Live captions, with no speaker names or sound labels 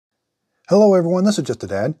Hello everyone, this is Just a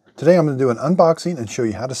Dad. Today I'm going to do an unboxing and show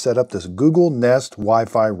you how to set up this Google Nest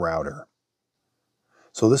Wi-Fi router.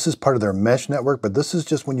 So this is part of their mesh network, but this is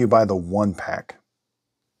just when you buy the one pack.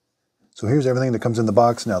 So here's everything that comes in the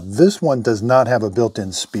box. Now this one does not have a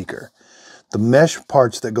built-in speaker. The mesh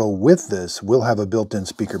parts that go with this will have a built-in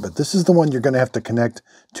speaker, but this is the one you're going to have to connect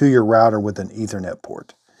to your router with an Ethernet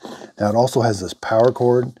port. Now it also has this power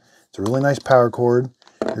cord. It's a really nice power cord.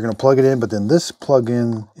 You're going to plug it in, but then this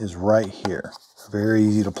plug-in is right here. Very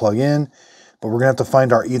easy to plug in, but we're going to have to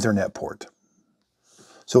find our Ethernet port.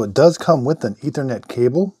 So it does come with an Ethernet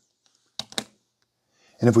cable.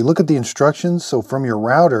 And if we look at the instructions, so from your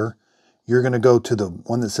router, you're going to go to the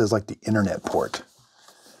one that says like the internet port.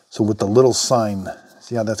 So with the little sign,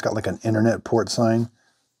 see how that's got like an internet port sign?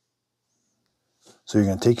 So you're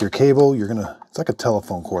going to take your cable, it's like a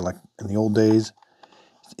telephone cord, like in the old days.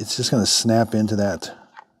 It's just going to snap into that.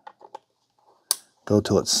 Go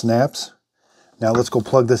till it snaps. Now let's go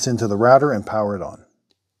plug this into the router and power it on.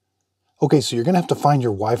 Okay, so you're going to have to find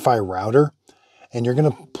your Wi-Fi router, and you're going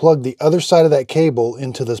to plug the other side of that cable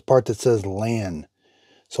into this part that says LAN.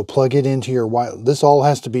 So plug it into your Wi-Fi. This all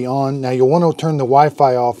has to be on. Now you'll want to turn the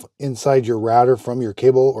Wi-Fi off inside your router from your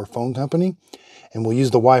cable or phone company, and we'll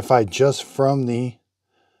use the Wi-Fi just from the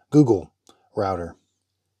Google router.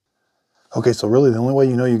 Okay, so really the only way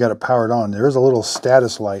you know you got it powered on, there is a little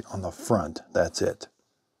status light on the front. That's it.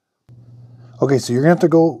 Okay, so you're going to have to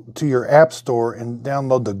go to your app store and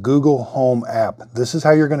download the Google Home app. This is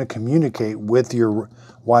how you're going to communicate with your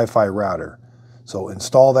Wi-Fi router. So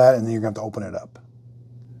install that and then you're going to have to open it up.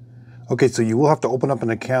 Okay, so you will have to open up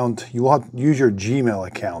an account. You will have to use your Gmail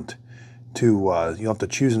account to, you'll have to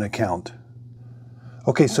choose an account.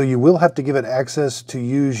 Okay, so you will have to give it access to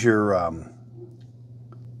use your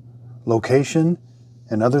location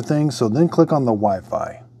and other things. So then click on the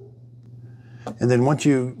Wi-Fi. And then once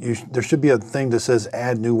there should be a thing that says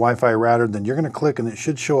add new Wi-Fi router, then you're going to click and it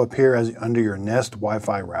should show up here as under your Nest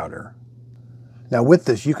Wi-Fi router. Now with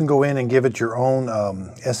this, you can go in and give it your own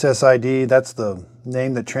SSID. That's the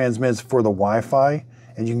name that transmits for the Wi-Fi.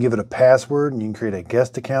 And you can give it a password and you can create a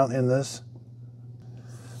guest account in this.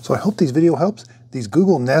 So I hope this video helps. These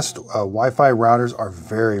Google Nest Wi-Fi routers are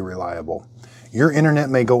very reliable. Your internet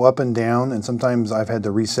may go up and down, and sometimes I've had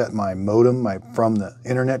to reset my modem from the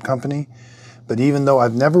internet company. But even though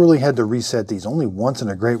I've never really had to reset these, only once in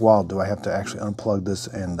a great while do I have to actually unplug this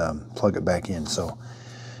and plug it back in. So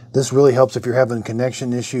this really helps if you're having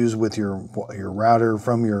connection issues with your router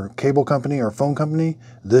from your cable company or phone company.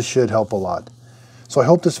 This should help a lot. So I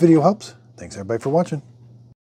hope this video helps. Thanks everybody for watching.